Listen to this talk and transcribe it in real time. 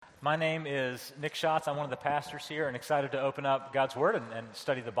My name is Nick Schatz. I'm one of the pastors here and excited to open up God's Word and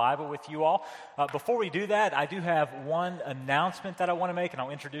study the Bible with you all. Before we do that, I do have one announcement that I want to make, and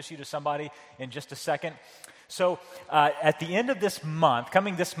I'll introduce you to somebody in just a second. So at the end of this month,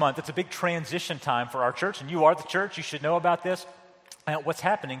 coming this month, it's a big transition time for our church, and you are the church. You should know about this. What's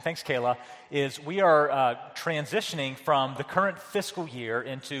happening, thanks Kayla, is we are transitioning from the current fiscal year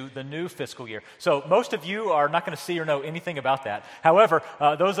into the new fiscal year. So most of you are not going to see or know anything about that. However,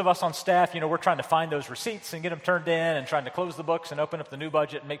 those of us on staff, we're trying to find those receipts and get them turned in and trying to close the books and open up the new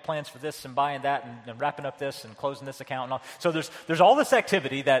budget and make plans for this and buying that and wrapping up this and closing this account and all. So there's all this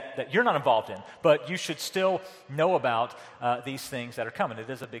activity that you're not involved in, but you should still know about these things that are coming. It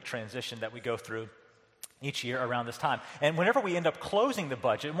is a big transition that we go through each year around this time. And whenever we end up closing the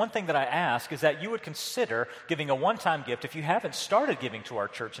budget, one thing that I ask is that you would consider giving a one-time gift. If you haven't started giving to our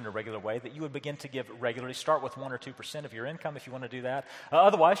church in a regular way, that you would begin to give regularly. Start with 1 or 2% of your income if you want to do that.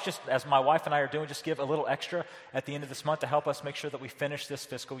 Otherwise, just as my wife and I are doing, just give a little extra at the end of this month to help us make sure that we finish this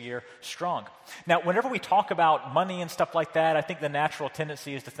fiscal year strong. Now, whenever we talk about money and stuff like that, I think the natural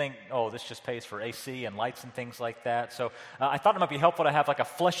tendency is to think, oh, this just pays for AC and lights and things like that. So I thought it might be helpful to have like a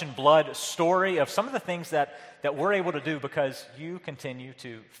flesh and blood story of some of the things that we're able to do because you continue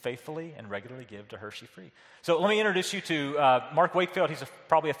to faithfully and regularly give to Hershey Free. So let me introduce you to Mark Wakefield. He's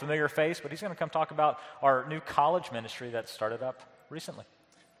probably a familiar face, but he's going to come talk about our new college ministry that started up recently.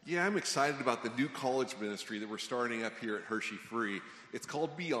 Yeah, I'm excited about the new college ministry that we're starting up here at Hershey Free. It's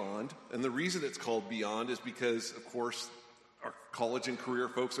called Beyond, and the reason it's called Beyond is because, of course, our college and career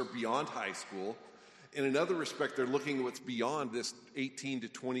folks are beyond high school. In another respect, they're looking at what's beyond this 18 to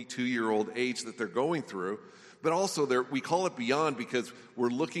 22-year-old age that they're going through. But also, we call it Beyond because we're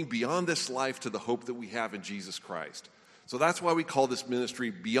looking beyond this life to the hope that we have in Jesus Christ. So that's why we call this ministry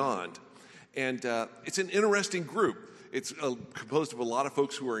Beyond. And it's an interesting group. It's composed of a lot of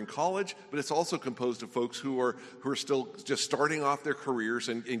folks who are in college, but it's also composed of folks who are still just starting off their careers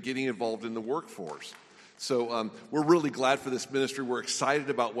and getting involved in the workforce. So we're really glad for this ministry. We're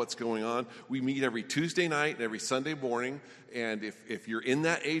excited about what's going on. We meet every Tuesday night and every Sunday morning, and if you're in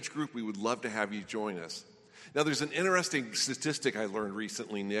that age group, we would love to have you join us. Now, there's an interesting statistic I learned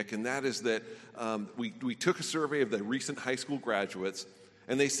recently, Nick, and that is that we took a survey of the recent high school graduates,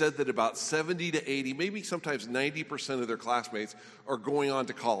 and they said that about 70 to 80, maybe sometimes 90% of their classmates are going on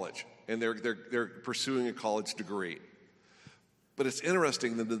to college, and they're pursuing a college degree. But it's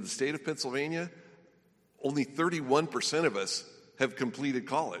interesting that in the state of Pennsylvania, only 31% of us have completed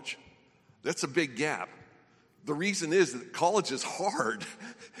college. That's a big gap. The reason is that college is hard.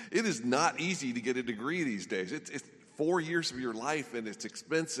 It is not easy to get a degree these days. It's 4 years of your life, and it's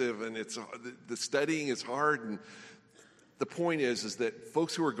expensive, and the studying is hard. And the point is that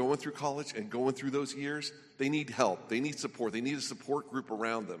folks who are going through college and going through those years, they need help. They need support. They need a support group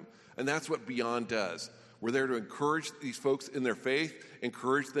around them. And that's what Beyond does. We're there to encourage these folks in their faith,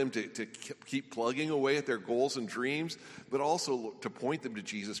 encourage them to keep plugging away at their goals and dreams, but also to point them to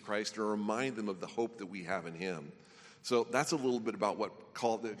Jesus Christ and remind them of the hope that we have in Him. So that's a little bit about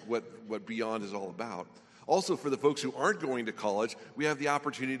what Beyond is all about. Also, for the folks who aren't going to college, we have the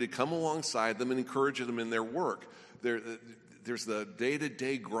opportunity to come alongside them and encourage them in their work. There's the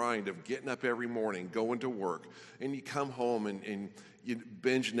day-to-day grind of getting up every morning, going to work, and you come home and you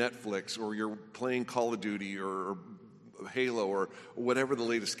binge Netflix, or you're playing Call of Duty or Halo or whatever the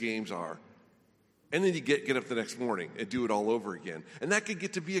latest games are. And then you get up the next morning and do it all over again. And that could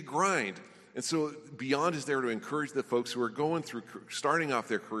get to be a grind. And so Beyond is there to encourage the folks who are going through, starting off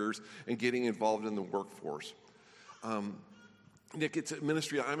their careers and getting involved in the workforce. Nick, it's a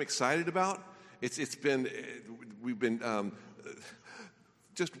ministry I'm excited about. We've been,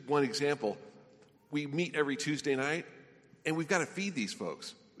 just one example, we meet every Tuesday night, and we've got to feed these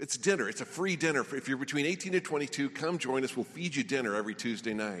folks. It's dinner. It's a free dinner. If you're between 18 and 22, come join us. We'll feed you dinner every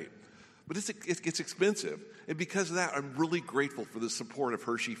Tuesday night. But it gets expensive. And because of that, I'm really grateful for the support of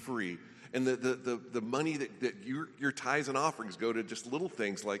Hershey Free and the money that your tithes and offerings go to just little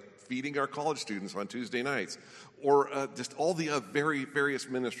things like feeding our college students on Tuesday nights, or just all the various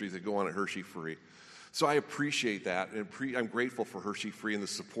ministries that go on at Hershey Free. So I appreciate that, and I'm grateful for Hershey Free and the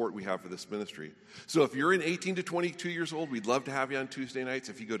support we have for this ministry. So if you're in 18 to 22 years old, we'd love to have you on Tuesday nights.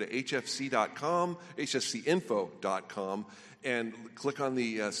 If you go to hfc.com, hfcinfo.com, and click on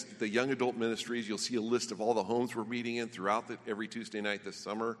the Young Adult Ministries, you'll see a list of all the homes we're meeting in throughout every Tuesday night this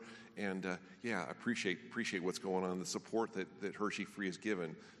summer. And I appreciate what's going on, the support that Hershey Free has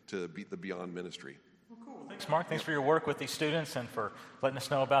given to the Beyond ministry. Thanks, Mark. Thanks for your work with these students and for letting us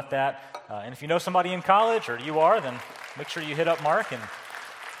know about that. And if you know somebody in college, or you are, then make sure you hit up Mark and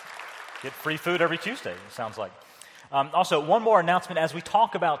get free food every Tuesday, it sounds like. Also, one more announcement. As we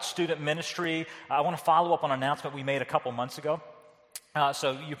talk about student ministry, I want to follow up on an announcement we made a couple months ago.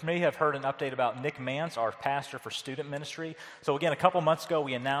 So you may have heard an update about Nick Mance, our pastor for student ministry. So again, a couple months ago,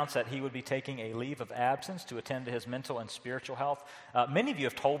 we announced that he would be taking a leave of absence to attend to his mental and spiritual health. Many of you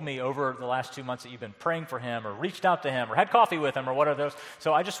have told me over the last 2 months that you've been praying for him or reached out to him or had coffee with him or what are those.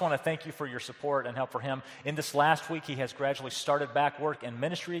 So I just want to thank you for your support and help for him. In this last week, he has gradually started back work in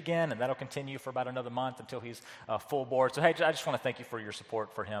ministry again, and that'll continue for about another month until he's full board. So hey, I just want to thank you for your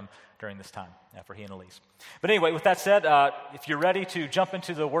support for him during this time, for he and Elise. But anyway, with that said, if you're ready to jump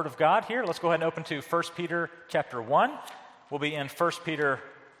into the Word of God here, let's go ahead and open to 1 Peter chapter 1. We'll be in 1 Peter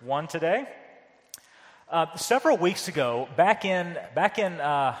 1 today. Several weeks ago, back in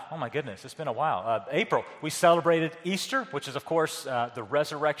oh my goodness, it's been a while, April, we celebrated Easter, which is, of course, the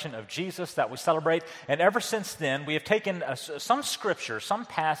resurrection of Jesus that we celebrate. And ever since then, we have taken some scripture, some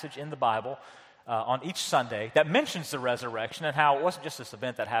passage in the Bible, on each Sunday that mentions the resurrection and how it wasn't just this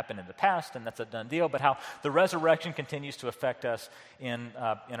event that happened in the past and that's a done deal, but how the resurrection continues to affect us in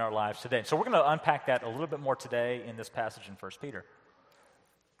our lives today. So we're going to unpack that a little bit more today in this passage in 1 Peter.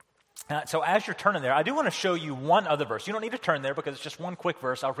 So as you're turning there, I do want to show you one other verse. You don't need to turn there because it's just one quick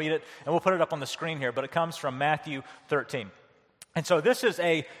verse. I'll read it and we'll put it up on the screen here, but it comes from Matthew 13. And so this is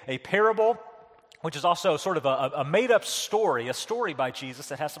a parable, which is also sort of a made-up story, a story by Jesus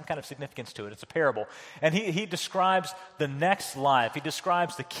that has some kind of significance to it. It's a parable. And he describes the next life. He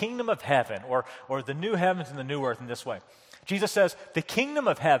describes the kingdom of heaven or the new heavens and the new earth in this way. Jesus says, the kingdom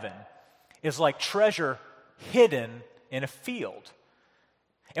of heaven is like treasure hidden in a field.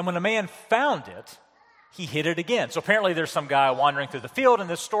 And when a man found it, he hid it again. So apparently there's some guy wandering through the field in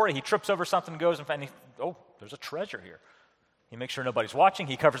this story. He trips over something, goes and finds, there's a treasure here. He makes sure nobody's watching.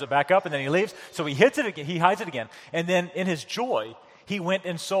 He covers it back up, and then he leaves. So he hits it again. He hides it again. And then in his joy, he went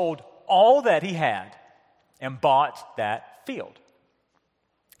and sold all that he had and bought that field.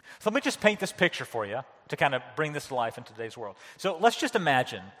 So let me just paint this picture for you to kind of bring this to life in today's world. So let's just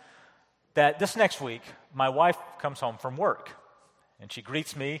imagine that this next week, my wife comes home from work, and she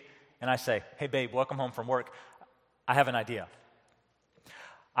greets me, and I say, hey, babe, welcome home from work. I have an idea.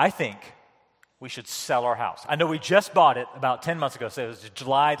 I think we should sell our house. I know we just bought it about 10 months ago, so it was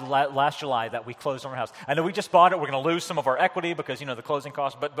last July that we closed on our house. I know we just bought it. We're going to lose some of our equity because, the closing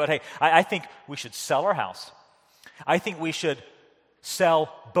costs. But hey, I think we should sell our house. I think we should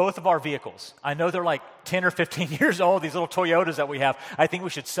sell both of our vehicles. I know they're like 10 or 15 years old, these little Toyotas that we have. I think we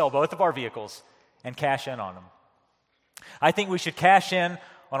should sell both of our vehicles and cash in on them. I think we should cash in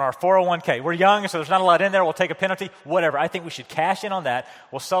on our 401k. We're young, so there's not a lot in there. We'll take a penalty, whatever. I think we should cash in on that.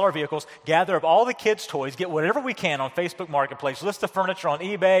 We'll sell our vehicles, gather up all the kids' toys, get whatever we can on Facebook Marketplace, list the furniture on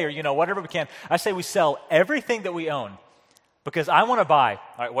eBay or, whatever we can. I say we sell everything that we own because I want to buy,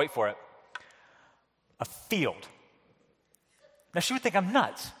 all right, wait for it, a field. Now, she would think I'm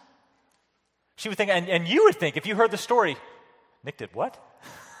nuts. She would think, and you would think, if you heard the story, Nick did what?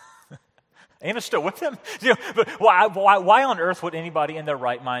 Anna's still with him? But why on earth would anybody in their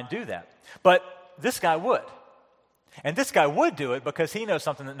right mind do that? But this guy would. And this guy would do it because he knows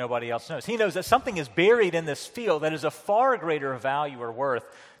something that nobody else knows. He knows that something is buried in this field that is of far greater value or worth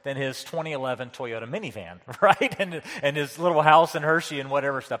than his 2011 Toyota minivan, right? And his little house in Hershey and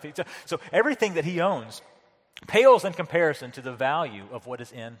whatever stuff. So everything that he owns pales in comparison to the value of what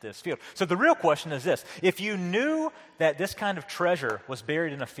is in this field. So the real question is this. If you knew that this kind of treasure was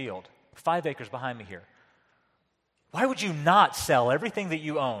buried in a field, 5 acres behind me here, why would you not sell everything that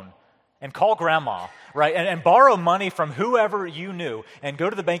you own and call grandma, right, and borrow money from whoever you knew and go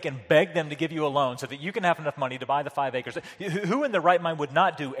to the bank and beg them to give you a loan so that you can have enough money to buy the 5 acres? Who in their right mind would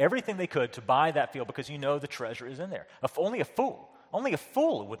not do everything they could to buy that field because the treasure is in there? Only a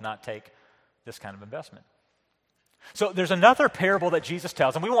fool would not take this kind of investment. So there's another parable that Jesus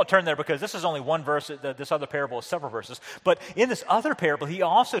tells, and we won't turn there because this is only one verse. This other parable is several verses. But in this other parable, he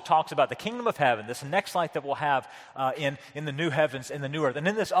also talks about the kingdom of heaven, this next life that we'll have in the new heavens and the new earth. And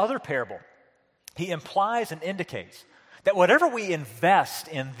in this other parable, he implies and indicates that whatever we invest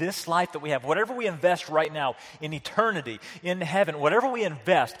in this life that we have, whatever we invest right now in eternity, in heaven, whatever we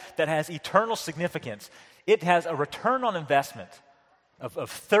invest that has eternal significance, it has a return on investment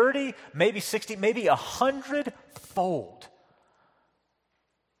of 30, maybe 60, maybe 100-fold.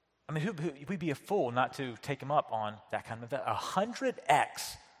 I mean, we'd be a fool not to take him up on that kind of investment.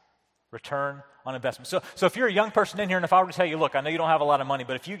 100x return on investment. So if you're a young person in here, and if I were to tell you, look, I know you don't have a lot of money,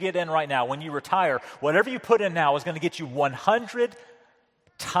 but if you get in right now, when you retire, whatever you put in now is going to get you 100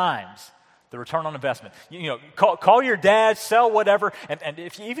 times the return on investment. Call your dad, sell whatever, and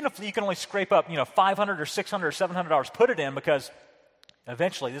even if you can only scrape up, $500 or $600 or $700, put it in because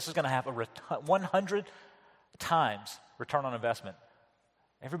eventually this is going to have a 100 times return on investment,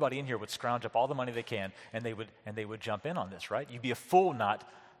 everybody in here would scrounge up all the money they can, and they would jump in on this, right? You'd be a fool not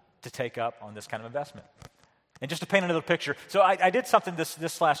to take up on this kind of investment. And just to paint another picture, so I did something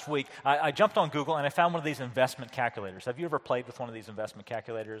this last week. I jumped on Google and I found one of these investment calculators. Have you ever played with one of these investment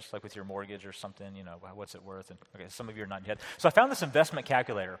calculators, like with your mortgage or something? You know, what's it worth? And okay, some of you are nodding your head. So I found this investment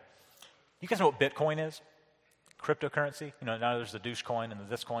calculator. You guys know what Bitcoin is? Cryptocurrency. You know, now there's the douche coin and the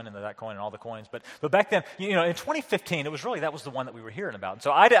this coin and the that coin and all the coins. But back then, you know, in 2015, it was really, that was the one that we were hearing about. And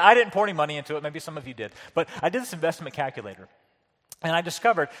so I didn't pour any money into it. Maybe some of you did. But I did this investment calculator. And I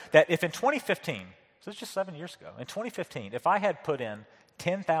discovered that if in 2015, so it's just 7 years ago, in 2015, if I had put in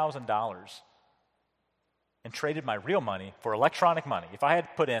 $10,000 and traded my real money for electronic money, if I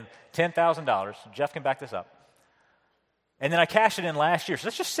had put in $10,000, Jeff can back this up, and then I cashed it in last year, so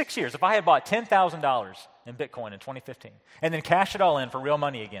that's just 6 years. If I had bought $10,000 in Bitcoin in 2015 and then cashed it all in for real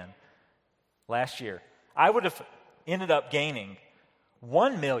money again last year, I would have ended up gaining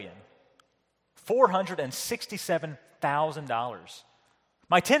 $1,467,000.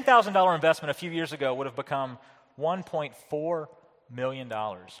 My $10,000 investment a few years ago would have become $1.4 million.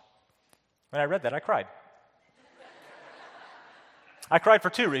 When I read that, I cried. I cried for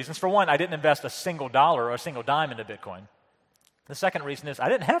two reasons. For one, I didn't invest a single dollar or a single dime into Bitcoin. The second reason is I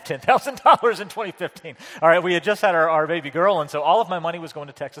didn't have $10,000 in 2015. All right, we had just had our baby girl, and so all of my money was going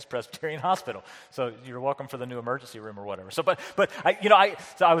to Texas Presbyterian Hospital. So you're welcome for the new emergency room or whatever. So, but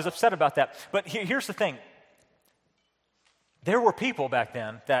I was upset about that. But here's the thing. There were people back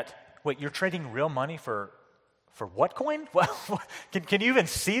then that, wait, you're trading real money for what coin? Well, can you even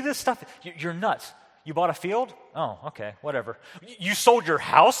see this stuff? You're nuts. You bought a field? Oh, okay, whatever. You sold your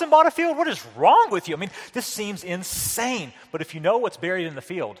house and bought a field? What is wrong with you? I mean, this seems insane. But if you know what's buried in the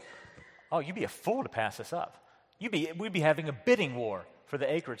field, oh, you'd be a fool to pass this up. We'd be having a bidding war for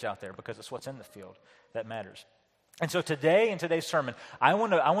the acreage out there because it's what's in the field that matters. And so today, in today's sermon, I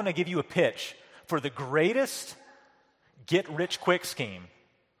want to give you a pitch for the greatest get-rich-quick scheme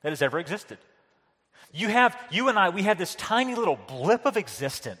that has ever existed. You and I, we have this tiny little blip of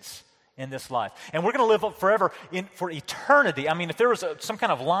existence in this life. And we're going to live forever for eternity. I mean, if there was some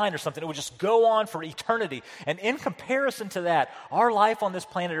kind of line or something, it would just go on for eternity. And in comparison to that, our life on this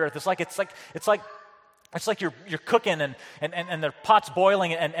planet Earth, it's like you're cooking and the pot's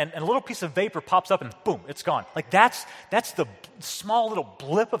boiling and a little piece of vapor pops up and boom, it's gone. Like that's the small little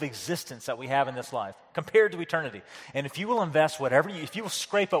blip of existence that we have in this life compared to eternity. And if you will invest if you will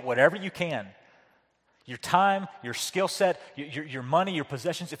scrape up whatever you can, your time, your skill set, your money, your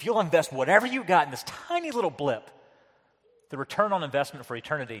possessions, if you'll invest whatever you got in this tiny little blip, the return on investment for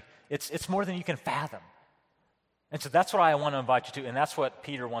eternity, it's more than you can fathom. And so that's what I want to invite you to, and that's what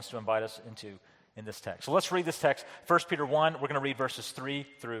Peter wants to invite us into in this text. So let's read this text. 1 Peter 1, we're going to read verses 3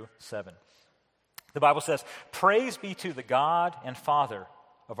 through 7. The Bible says, "Praise be to the God and Father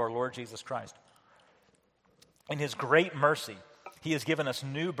of our Lord Jesus Christ. In his great mercy, he has given us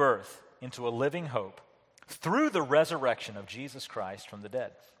new birth into a living hope through the resurrection of Jesus Christ from the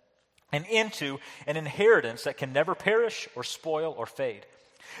dead, and into an inheritance that can never perish or spoil or fade.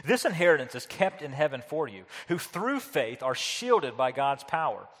 This inheritance is kept in heaven for you, who through faith are shielded by God's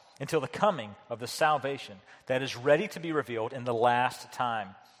power until the coming of the salvation that is ready to be revealed in the last time.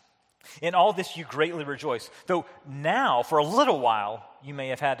 In all this you greatly rejoice, though now for a little while you may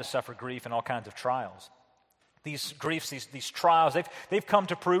have had to suffer grief and all kinds of trials. These griefs, these trials, they've come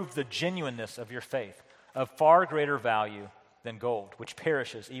to prove the genuineness of your faith, of far greater value than gold, which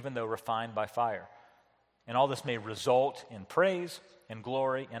perishes even though refined by fire. And all this may result in praise and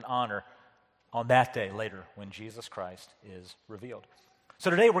glory and honor on that day later when Jesus Christ is revealed." So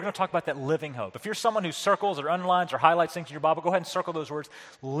today we're going to talk about that living hope. If you're someone who circles or underlines or highlights things in your Bible, go ahead and circle those words,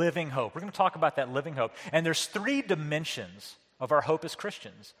 living hope. We're going to talk about that living hope. And there's three dimensions of our hope as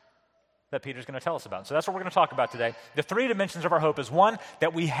Christians that Peter's going to tell us about. So that's what we're going to talk about today. The three dimensions of our hope is one,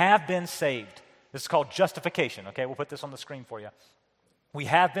 that we have been saved. This is called justification, okay? We'll put this on the screen for you. We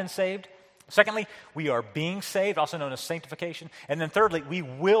have been saved. Secondly, we are being saved, also known as sanctification. And then thirdly, we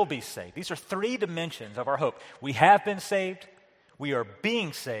will be saved. These are three dimensions of our hope. We have been saved, we are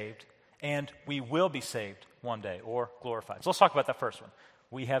being saved, and we will be saved one day or glorified. So let's talk about that first one.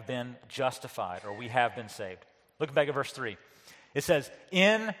 We have been justified, or we have been saved. Look back at verse 3. It says,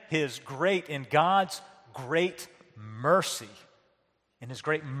 in God's great mercy. In his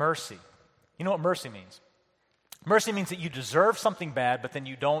great mercy. You know what mercy means? Mercy means that you deserve something bad, but then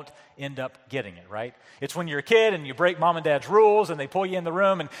you don't end up getting it, right? It's when you're a kid and you break mom and dad's rules and they pull you in the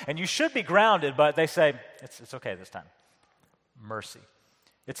room and you should be grounded, but they say, it's okay this time. Mercy.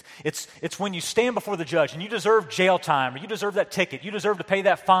 It's when you stand before the judge and you deserve jail time or you deserve that ticket, you deserve to pay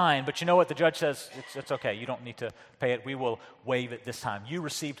that fine, but you know what? The judge says, it's okay, you don't need to pay it. We will waive it this time. You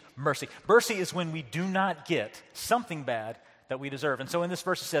received mercy. Mercy is when we do not get something bad that we deserve. And so in this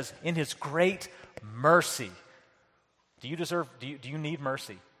verse it says, in his great mercy. Do you need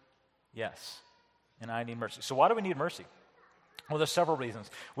mercy? Yes. And I need mercy. So why do we need mercy? Well, there's several reasons.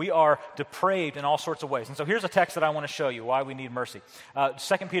 We are depraved in all sorts of ways. And so here's a text that I want to show you why we need mercy.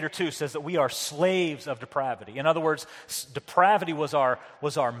 2 Peter 2 says that we are slaves of depravity. In other words, depravity was our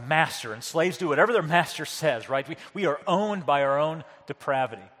master, and slaves do whatever their master says, right? We are owned by our own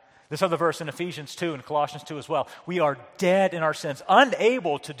depravity. This other verse in Ephesians 2 and Colossians 2 as well. We are dead in our sins,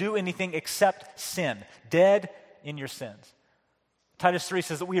 unable to do anything except sin. Dead in your sins. Titus 3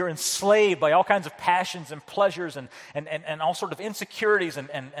 says that we are enslaved by all kinds of passions and pleasures and all sort of insecurities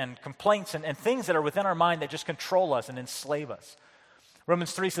and complaints and things that are within our mind that just control us and enslave us.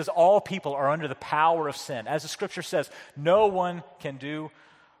 Romans 3 says all people are under the power of sin. As the scripture says, no one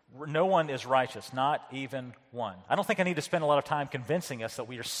is righteous, not even one. I don't think I need to spend a lot of time convincing us that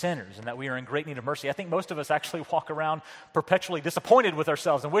we are sinners and that we are in great need of mercy. I think most of us actually walk around perpetually disappointed with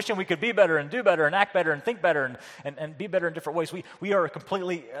ourselves and wishing we could be better and do better and act better and think better and be better in different ways. We are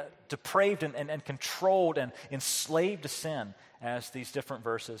completely depraved and controlled and enslaved to sin, as these different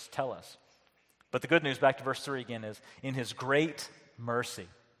verses tell us. But the good news, back to verse 3 again, is in his great mercy.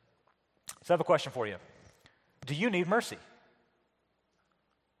 So I have a question for you. Do you need mercy?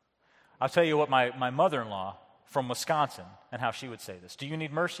 I'll tell you what my mother-in-law from Wisconsin and how she would say this. Do you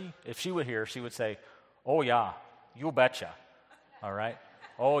need mercy? If she were here, she would say, oh yeah, you betcha. All right?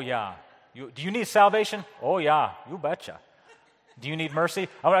 Oh yeah. Do you need salvation? Oh yeah, you betcha. Do you need mercy?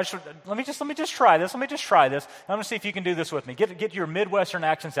 Let me just try this. I'm going to see if you can do this with me. Get your Midwestern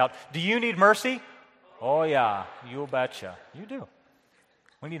accents out. Do you need mercy? Oh yeah, you betcha. You do.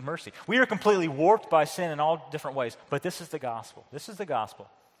 We need mercy. We are completely warped by sin in all different ways, but this is the gospel. This is the gospel.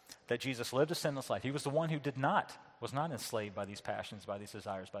 That Jesus lived a sinless life. He was the one who was not enslaved by these passions, by these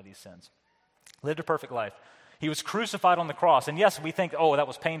desires, by these sins. Lived a perfect life. He was crucified on the cross. And yes, we think, oh, that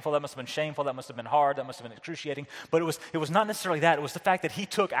was painful, that must have been shameful, that must have been hard, that must have been excruciating. But it was not necessarily that. It was the fact that he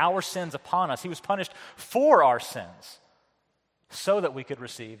took our sins upon us. He was punished for our sins so that we could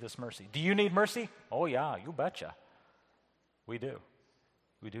receive this mercy. Do you need mercy? Oh yeah, you betcha. We do.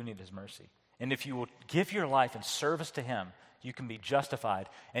 We do need his mercy. And if you will give your life in service to him, you can be justified.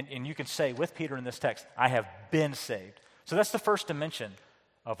 And you can say with Peter in this text, I have been saved. So that's the first dimension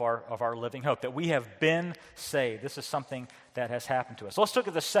of our living hope, that we have been saved. This is something that has happened to us. So let's look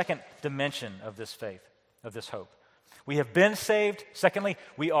at the second dimension of this faith, of this hope. We have been saved. Secondly,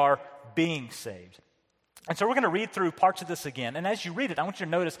 we are being saved. And so we're going to read through parts of this again. And as you read it, I want you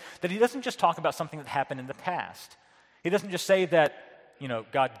to notice that he doesn't just talk about something that happened in the past. He doesn't just say that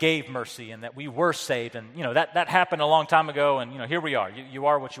God gave mercy and that we were saved and, that happened a long time ago and, here we are. You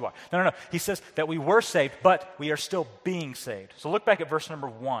are what you are. No. He says that we were saved, but we are still being saved. So look back at verse number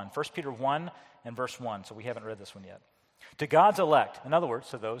 1, 1 Peter 1 and verse 1. So we haven't read this one yet. To God's elect, in other words,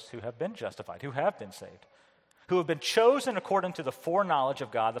 to those who have been justified, who have been saved, who have been chosen according to the foreknowledge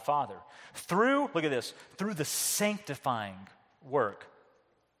of God the Father, through the sanctifying work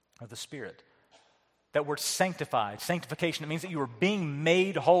of the Spirit. That word sanctified, sanctification, it means that you were being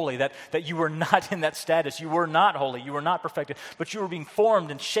made holy, that you were not in that status. You were not holy, you were not perfected, but you were being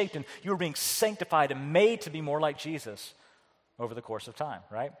formed and shaped and you were being sanctified and made to be more like Jesus over the course of time,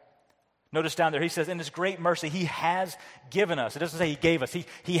 right? Notice down there, he says, in his great mercy, he has given us. It doesn't say he gave us.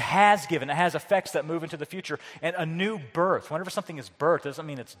 He has given. It has effects that move into the future. And a new birth. Whenever something is birthed, it doesn't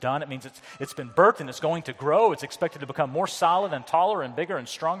mean it's done. It means it's been birthed and it's going to grow. It's expected to become more solid and taller and bigger and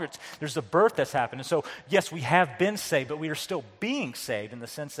stronger. There's a birth that's happened. And so, yes, we have been saved, but we are still being saved in the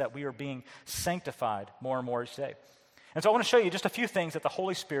sense that we are being sanctified more and more each day. And so I want to show you just a few things that the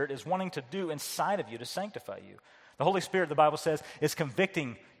Holy Spirit is wanting to do inside of you to sanctify you. The Holy Spirit, the Bible says, is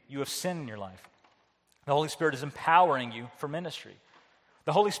convicting you have sin in your life. The Holy Spirit is empowering you for ministry.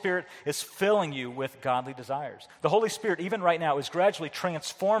 The Holy Spirit is filling you with godly desires. The Holy Spirit, even right now, is gradually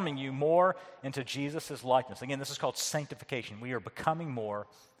transforming you more into Jesus' likeness. Again, this is called sanctification. We are becoming more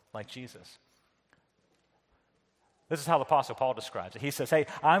like Jesus. This is how the Apostle Paul describes it. He says, hey,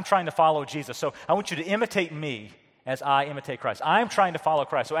 I'm trying to follow Jesus, so I want you to imitate me as I imitate Christ. I'm trying to follow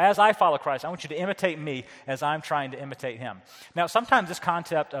Christ. So as I follow Christ, I want you to imitate me as I'm trying to imitate him. Now, sometimes this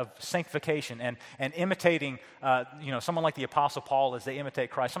concept of sanctification and imitating, someone like the Apostle Paul as they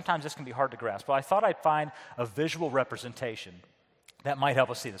imitate Christ, sometimes this can be hard to grasp. But I thought I'd find a visual representation that might help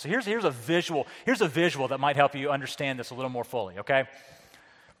us see this. So here's a visual that might help you understand this a little more fully, okay?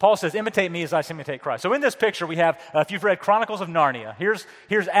 Paul says, imitate me as I imitate Christ. So in this picture, we have, if you've read Chronicles of Narnia, here's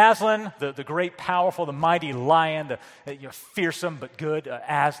Aslan, the great, powerful, the mighty lion, the fearsome but good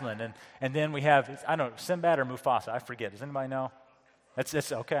Aslan. And then we have, I don't know, Sinbad or Mufasa, I forget. Does anybody know?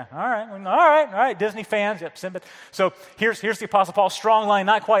 It's okay. All right. Disney fans, yep, Sinbad. So here's the Apostle Paul, strong lion,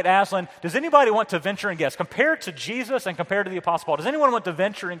 not quite Aslan. Does anybody want to venture and guess, compared to Jesus and compared to the Apostle Paul, does anyone want to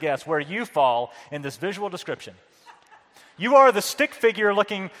venture and guess where you fall in this visual description? You are the stick figure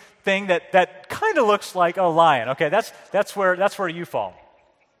looking thing that kind of looks like a lion. Okay, that's where you fall.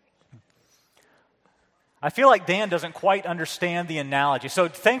 I feel like Dan doesn't quite understand the analogy. So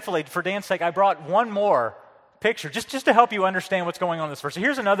thankfully, for Dan's sake, I brought one more picture just to help you understand what's going on in this verse. So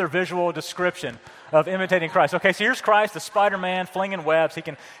here's another visual description of imitating Christ. Okay, so here's Christ, the Spider-Man, flinging webs. He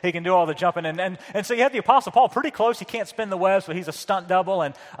can do all the jumping. And so you have the Apostle Paul pretty close. He can't spin the webs, but he's a stunt double.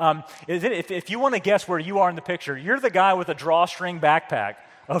 And if you want to guess where you are in the picture, you're the guy with a drawstring backpack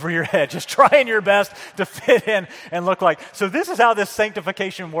over your head, just trying your best to fit in and look like. So this is how this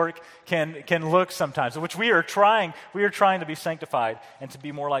sanctification work can look sometimes, which we are trying to be sanctified and to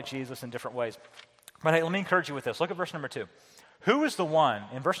be more like Jesus in different ways. But hey, let me encourage you with this. Look at verse number 2. Who is the one,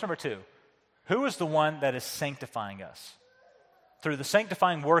 in verse number 2, who is the one that is sanctifying us? Through the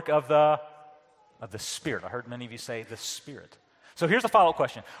sanctifying work of the Spirit. I heard many of you say the Spirit. So here's the follow-up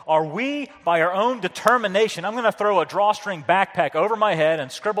question. Are we, by our own determination, I'm going to throw a drawstring backpack over my head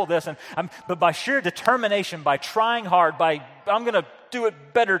and scribble this, but by sheer determination, by trying hard, I'm going to do it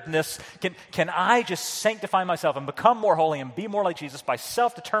better than this, can I just sanctify myself and become more holy and be more like Jesus by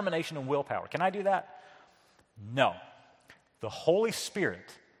self-determination and willpower? Can I do that? No. The Holy Spirit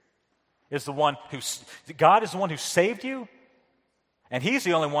is the one God is the one who saved you, and He's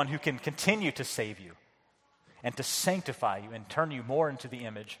the only one who can continue to save you and to sanctify you and turn you more into the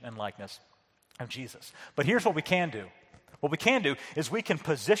image and likeness of Jesus. But here's what we can do. What we can do is we can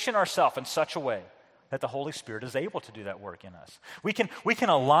position ourselves in such a way that the Holy Spirit is able to do that work in us. We can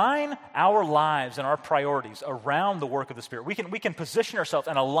align our lives and our priorities around the work of the Spirit. We can position ourselves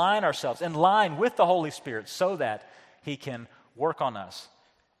and align ourselves in line with the Holy Spirit so that He can work on us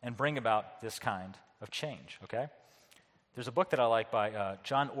and bring about this kind of change, okay? There's a book that I like by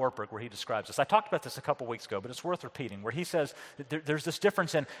John Ortberg where he describes this. I talked about this a couple weeks ago, but it's worth repeating, where he says that there's this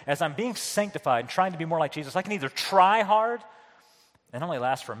difference in, as I'm being sanctified and trying to be more like Jesus, I can either try hard and only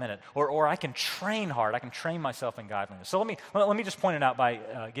last for a minute, or I can train hard. I can train myself in godliness. So let me just point it out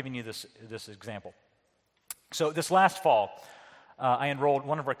by giving you this example. So this last fall, I enrolled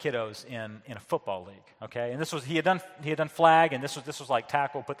one of our kiddos in a football league. Okay, and this was he had done flag, and this was like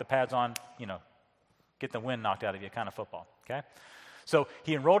tackle, put the pads on, get the wind knocked out of you kind of football. Okay, so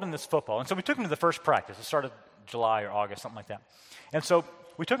he enrolled in this football, and so we took him to the first practice. It started July or August, something like that. And so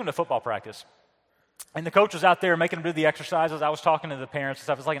we took him to football practice. And the coach was out there making them do the exercises. I was talking to the parents and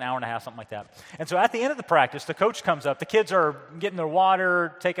stuff. It was like an hour and a half, something like that. And so at the end of the practice, the coach comes up. The kids are getting their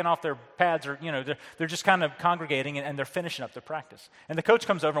water, taking off their pads, or they're just kind of congregating and they're finishing up their practice. And the coach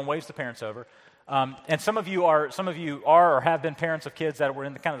comes over and waves the parents over. And some of you are or have been parents of kids that were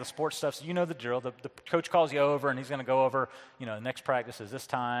in the kind of the sports stuff. So you know the drill. The coach calls you over and he's going to go over. The next practice is this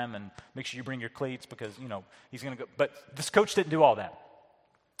time, and make sure you bring your cleats because he's going to go. But this coach didn't do all that.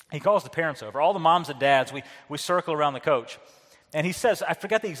 He calls the parents over. All the moms and dads, we circle around the coach. And he says, I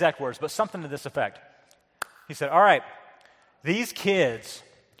forget the exact words, but something to this effect. He said, all right, these kids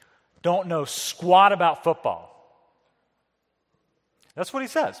don't know squat about football. That's what he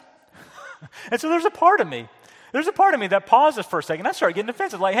says. And so there's a part of me that pauses for a second. I start getting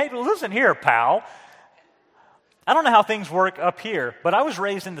defensive, like, hey, listen here, pal. I don't know how things work up here, but I was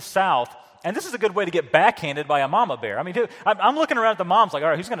raised in the South. And this is a good way to get backhanded by a mama bear. I mean, dude, I'm looking around at the moms like, all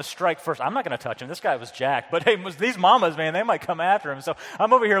right, who's going to strike first? I'm not going to touch him. This guy was jacked. But hey, these mamas, man, they might come after him. So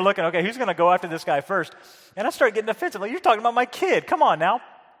I'm over here looking, okay, who's going to go after this guy first? And I started getting defensive. Like, you're talking about my kid. Come on now.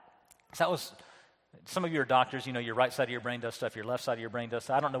 So that was, some of you are doctors. Your right side of your brain does stuff. Your left side of your brain does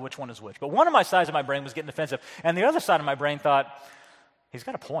stuff. I don't know which one is which. But one of my sides of my brain was getting defensive. And the other side of my brain thought, he's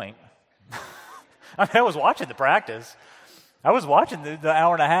got a point. I was watching the practice. I was watching the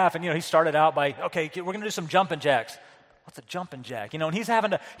hour and a half, and he started out by, okay, we're going to do some jumping jacks. What's a jumping jack? And he's having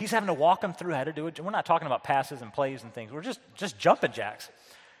to walk them through how to do it. We're not talking about passes and plays and things. We're just jumping jacks.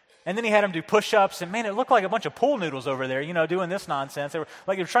 And then he had him do push-ups, and man, it looked like a bunch of pool noodles over there, doing this nonsense. They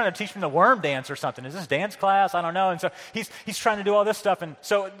were trying to teach him the worm dance or something. Is this dance class? I don't know. And so he's trying to do all this stuff. And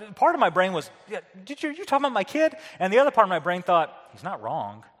so part of my brain was, yeah, you talking about my kid? And the other part of my brain thought, he's not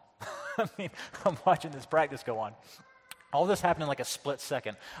wrong. I mean, I'm watching this practice go on. All this happened in like a split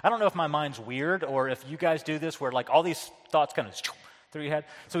second. I don't know if my mind's weird or if you guys do this where like all these thoughts kind of through your head.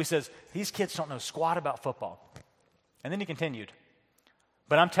 So he says, these kids don't know squat about football. And then he continued,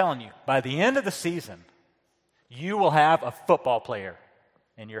 But I'm telling you, by the end of the season, you will have a football player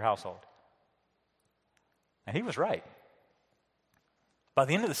in your household. And he was right. By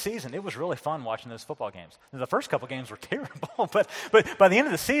the end of the season, it was really fun watching those football games. The first couple games were terrible, but by the end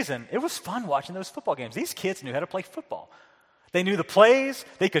of the season, it was fun watching those football games. These kids knew how to play football. They knew the plays.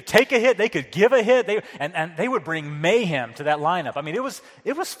 They could take a hit. They could give a hit. And they would bring mayhem to that lineup. I mean,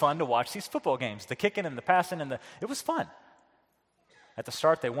 it was fun to watch these football games. The kicking and the passing it was fun. At the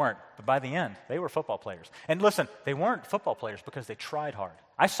start, they weren't. But by the end, they were football players. And listen, they weren't football players because they tried hard.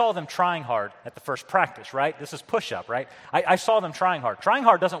 I saw them trying hard at the first practice, right? This is push-up, right? I saw them trying hard. Trying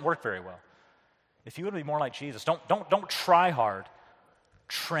hard doesn't work very well. If you want to be more like Jesus, don't try hard.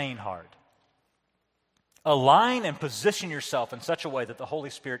 Train hard. Align and position yourself in such a way that the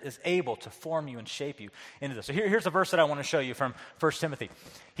Holy Spirit is able to form you and shape you into this. So here's a verse that I want to show you from 1 Timothy.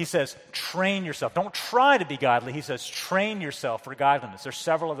 He says, train yourself. Don't try to be godly. He says, train yourself for godliness. There's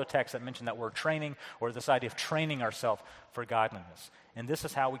several other texts that mention that word training, or this idea of training ourselves for godliness. And this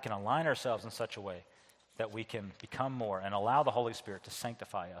is how we can align ourselves in such a way that we can become more and allow the Holy Spirit to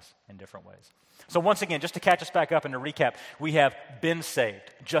sanctify us in different ways. So once again, just to catch us back up and to recap, we have been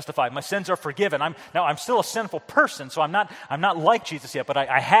saved, justified. My sins are forgiven. I'm still a sinful person, so I'm not like Jesus yet, but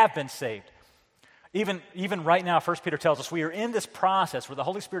I have been saved. Even right now, 1 Peter tells us we are in this process where the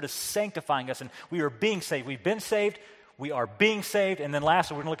Holy Spirit is sanctifying us, and we are being saved. We've been saved, we are being saved, and then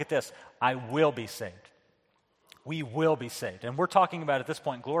lastly, we're going to look at this. I will be saved. We will be saved. And we're talking about at this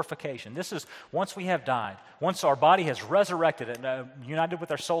point glorification. This is once we have died, once our body has resurrected and united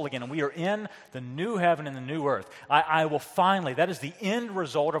with our soul again, and we are in the new heaven and the new earth. I will finally, that is the end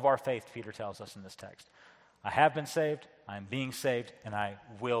result of our faith, Peter tells us in this text. I have been saved, I am being saved, and I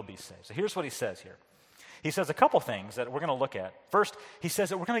will be saved. So here's what he says here. He says a couple things that we're going to look at. First, he says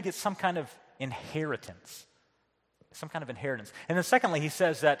that we're going to get some kind of inheritance. Some kind of inheritance. And then secondly, he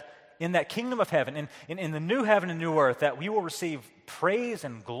says that in that kingdom of heaven, in the new heaven and new earth, that we will receive praise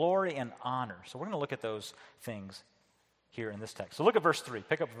and glory and honor. So we're going to look at those things here in this text. So look at verse 3.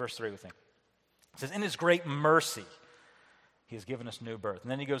 Pick up verse 3 with me. It says, in his great mercy, he has given us new birth.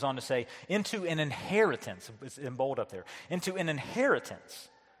 And then he goes on to say, into an inheritance, it's in bold up there, into an inheritance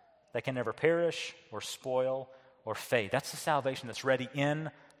that can never perish or spoil or fade. That's the salvation that's ready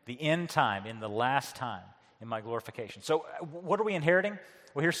in the end time, in the last time, in my glorification. So what are we inheriting?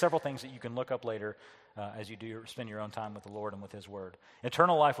 Well, here's several things that you can look up later as you spend your own time with the Lord and with His Word.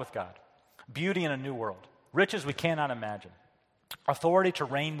 Eternal life with God. Beauty in a new world. Riches we cannot imagine. Authority to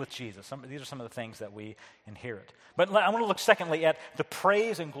reign with Jesus. These are some of the things that we inherit. But I want to look secondly at the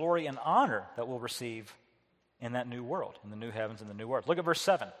praise and glory and honor that we'll receive in that new world, in the new heavens and the new earth. Look at verse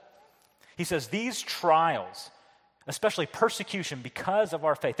 7. He says, these trials, especially persecution because of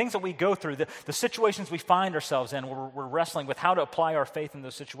our faith, things that we go through, the situations we find ourselves in, we're wrestling with how to apply our faith in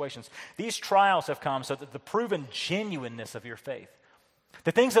those situations. These trials have come so that the proven genuineness of your faith,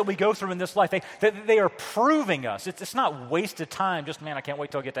 the things that we go through in this life, they are proving us. It's not wasted time, just, man, I can't wait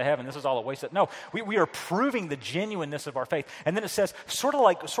till I get to heaven. This is all a waste of. No, we are proving the genuineness of our faith. And then it says, sort of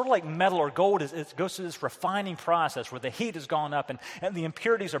like metal or gold, it goes through this refining process where the heat has gone up and the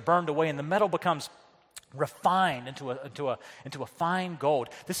impurities are burned away and the metal becomes refined into a fine gold.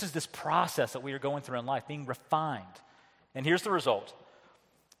 This is this process that we are going through in life, being refined. And here's the result.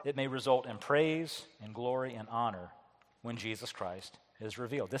 It may result in praise and glory and honor when Jesus Christ is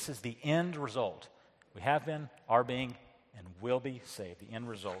revealed. This is the end result. We have been, are being, and will be saved. The end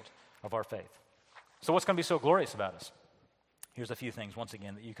result of our faith. So what's going to be so glorious about us? Here's a few things, once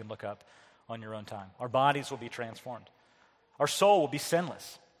again, that you can look up on your own time. Our bodies will be transformed. Our soul will be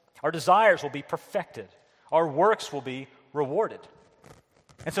sinless. Our desires will be perfected. Our works will be rewarded.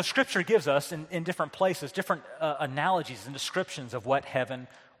 And so Scripture gives us, in different places, different analogies and descriptions of what heaven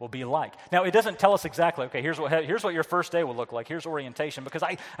will be like. Now, it doesn't tell us exactly, okay, here's what your first day will look like. Here's orientation, because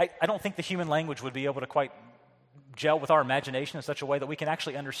I don't think the human language would be able to quite gel with our imagination in such a way that we can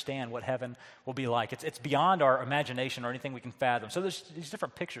actually understand what heaven will be like. It's beyond our imagination or anything we can fathom. So there's these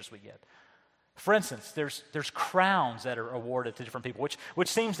different pictures we get. For instance, there's crowns that are awarded to different people, which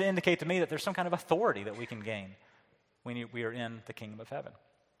seems to indicate to me that there's some kind of authority that we can gain when we are in the kingdom of heaven.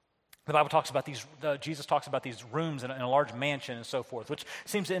 The Bible talks about these, Jesus talks about these rooms in a large mansion and so forth, which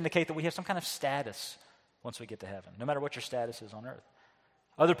seems to indicate that we have some kind of status once we get to heaven, no matter what your status is on earth.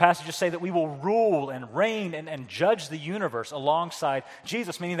 Other passages say that we will rule and reign and judge the universe alongside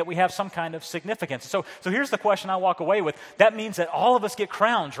Jesus, meaning that we have some kind of significance. So here's the question I walk away with. That means that all of us get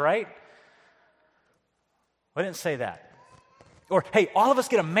crowns, right? I didn't say that. Or, hey, all of us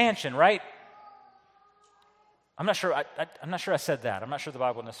get a mansion, right? I'm not sure I said that. I'm not sure the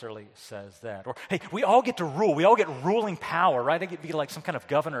Bible necessarily says that. Or, hey, we all get to rule. We all get ruling power, right? I get to be like some kind of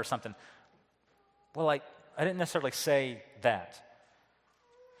governor or something. Well, I didn't necessarily say that.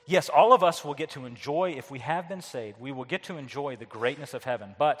 Yes, all of us will get to enjoy, if we have been saved, we will get to enjoy the greatness of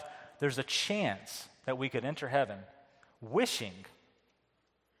heaven. But there's a chance that we could enter heaven wishing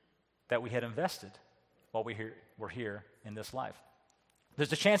that we had invested while we're here in this life.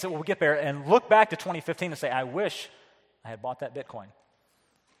 There's a chance that we'll get there and look back to 2015 and say, I wish I had bought that Bitcoin.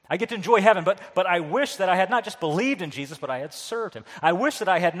 I get to enjoy heaven, but I wish that I had not just believed in Jesus, but I had served him. I wish that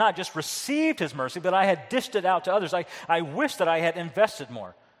I had not just received his mercy, but I had dished it out to others. I wish that I had invested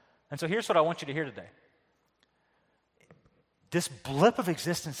more. And so here's what I want you to hear today. This blip of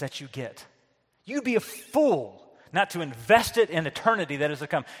existence that you get, you'd be a fool not to invest it in eternity that is to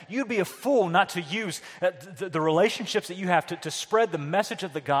come. You'd be a fool not to use the relationships that you have to spread the message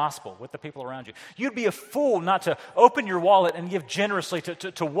of the gospel with the people around you. You'd be a fool not to open your wallet and give generously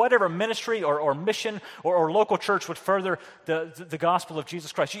to whatever ministry or mission or local church would further the gospel of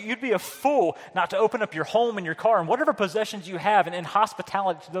Jesus Christ. You'd be a fool not to open up your home and your car and whatever possessions you have and in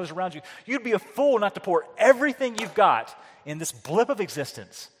hospitality to those around you. You'd be a fool not to pour everything you've got in this blip of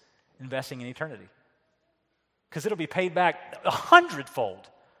existence, investing in eternity. Because it'll be paid back 100-fold,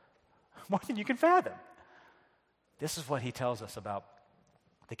 more than you can fathom. This is what he tells us about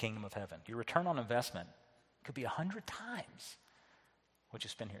the kingdom of heaven. Your return on investment could be 100 times what you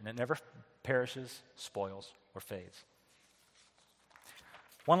spend here. And it never perishes, spoils, or fades.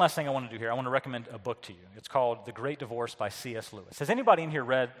 One last thing I want to do here. I want to recommend a book to you. It's called The Great Divorce by C.S. Lewis. Has anybody in here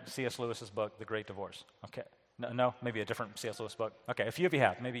read C.S. Lewis's book, The Great Divorce? Okay. No, maybe a different C.S. Lewis book. Okay, a few of you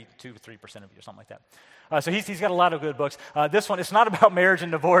have, maybe 2-3% of you or something like that. So he's got a lot of good books. This one, it's not about marriage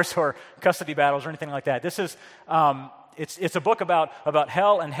and divorce or custody battles or anything like that. This is, it's a book about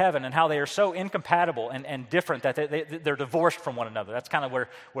hell and heaven and how they are so incompatible and different that they're divorced from one another. That's kind of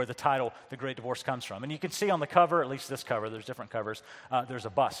where the title, The Great Divorce, comes from. And you can see on the cover, at least this cover, there's different covers, there's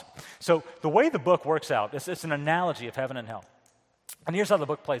a bus. So the way the book works out, it's an analogy of heaven and hell. And here's how the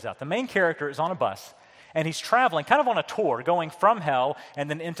book plays out. The main character is on a bus, and he's traveling kind of on a tour, going from hell and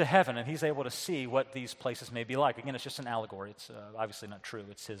then into heaven, and he's able to see what these places may be like. Again, it's just an allegory. It's obviously not true.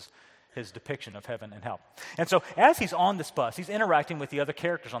 It's his depiction of heaven and hell. And so as he's on this bus, he's interacting with the other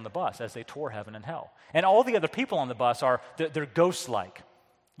characters on the bus as they tour heaven and hell. And all the other people on the bus they're ghost-like.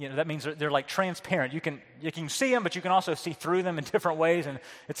 You know, that means they're like transparent. You can see them, but you can also see through them in different ways, and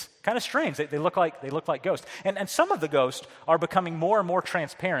it's kind of strange. They look like ghosts. And some of the ghosts are becoming more and more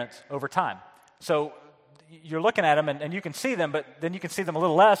transparent over time. So you're looking at them, and you can see them, but then you can see them a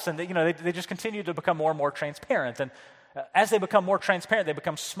little less, and they just continue to become more and more transparent. And as they become more transparent, they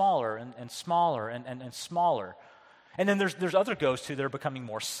become smaller and smaller and smaller. And then there's other ghosts who they're becoming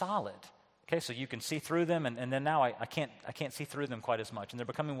more solid. Okay, so you can see through them, and then now I can't see through them quite as much, and they're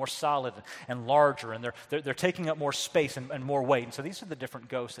becoming more solid and larger, and they're taking up more space and more weight. And so these are the different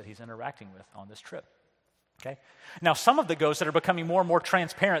ghosts that he's interacting with on this trip. Okay. Now, some of the ghosts that are becoming more and more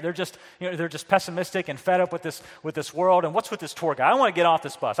transparent, they're just pessimistic and fed up with this world. And what's with this tour guide? I want to get off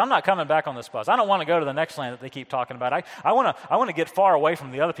this bus. I'm not coming back on this bus. I don't want to go to the next land that they keep talking about. I want to get far away from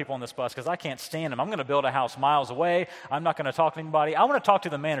the other people on this bus because I can't stand them. I'm going to build a house miles away. I'm not going to talk to anybody. I want to talk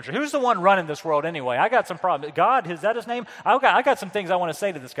to the manager. Who's the one running this world anyway? I got some problems. God, is that his name? I got some things I want to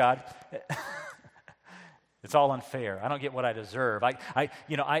say to this God. It's all unfair. I don't get what I deserve. I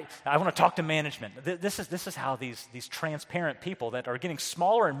want to talk to management. This is how these transparent people that are getting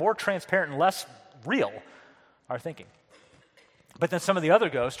smaller and more transparent and less real are thinking. But then some of the other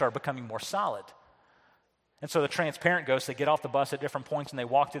ghosts are becoming more solid. And so the transparent ghosts, they get off the bus at different points and they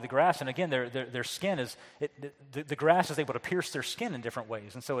walk through the grass. And again, their skin the grass is able to pierce their skin in different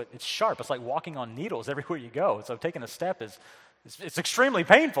ways. And so it's sharp. It's like walking on needles everywhere you go. So taking a step it's extremely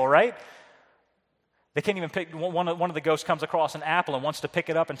painful, right? They can't even pick, one of the ghosts comes across an apple and wants to pick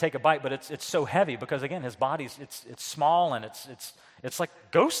it up and take a bite, but it's so heavy because, again, his body's, it's small and it's like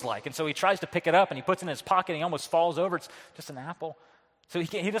ghost-like. And so he tries to pick it up and he puts it in his pocket and he almost falls over. It's just an apple. So I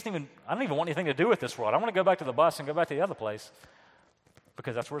don't even want anything to do with this world. I want to go back to the bus and go back to the other place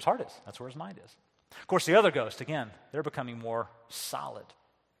because that's where his heart is. That's where his mind is. Of course, the other ghosts, again, they're becoming more solid.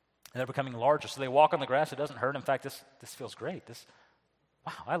 And they're becoming larger. So they walk on the grass. It doesn't hurt. In fact, this feels great.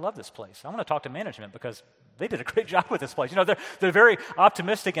 wow, I love this place. I want to talk to management because they did a great job with this place. They're very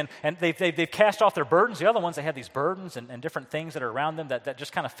optimistic, and they've cast off their burdens. The other ones, they have these burdens and different things that are around them that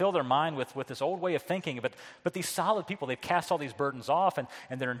just kind of fill their mind with this old way of thinking. But these solid people, they've cast all these burdens off, and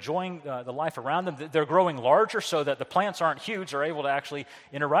they're enjoying the life around them. They're growing larger so that the plants aren't huge. They're able to actually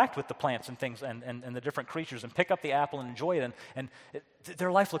interact with the plants and things and the different creatures and pick up the apple and enjoy it.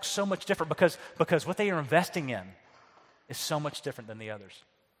 Their life looks so much different because what they are investing in is so much different than the others.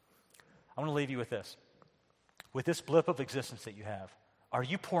 I want to leave you with this. With this blip of existence that you have, are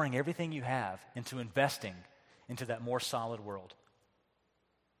you pouring everything you have into investing into that more solid world?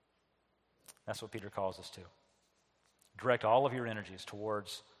 That's what Peter calls us to. Direct all of your energies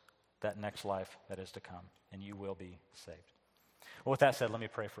towards that next life that is to come, and you will be saved. Well, with that said, let me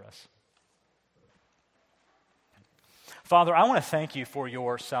pray for us. Father, I want to thank you for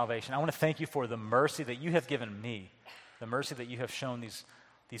your salvation. I want to thank you for the mercy that you have given me, the mercy that you have shown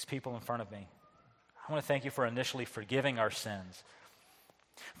these people in front of me. I want to thank you for initially forgiving our sins,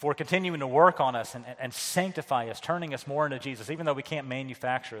 for continuing to work on us and sanctify us, turning us more into Jesus, even though we can't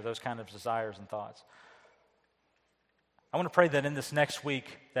manufacture those kind of desires and thoughts. I want to pray that in this next week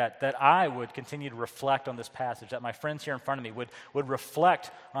that I would continue to reflect on this passage, that my friends here in front of me would reflect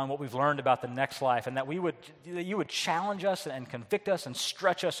on what we've learned about the next life, and that you would challenge us and convict us and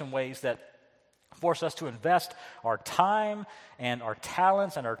stretch us in ways that force us to invest our time and our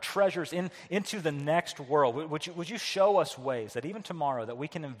talents and our treasures into the next world. Would you show us ways that even tomorrow that we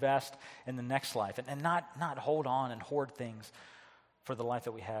can invest in the next life and not hold on and hoard things for the life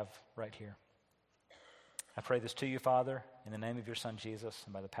that we have right here? I pray this to you, Father, in the name of your Son, Jesus,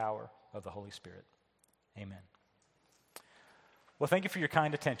 and by the power of the Holy Spirit. Amen. Well, thank you for your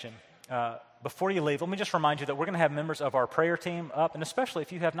kind attention. Before you leave, let me just remind you that we're going to have members of our prayer team up, and especially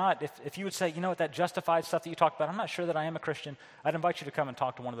if you have not, if you would say, you know what, that justified stuff that you talked about, I'm not sure that I am a Christian, I'd invite you to come and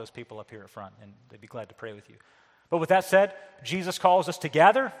talk to one of those people up here at front, and they'd be glad to pray with you. But with that said, Jesus calls us to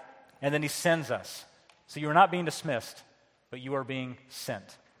gather, and then he sends us. So you are not being dismissed, but you are being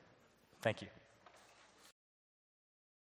sent. Thank you.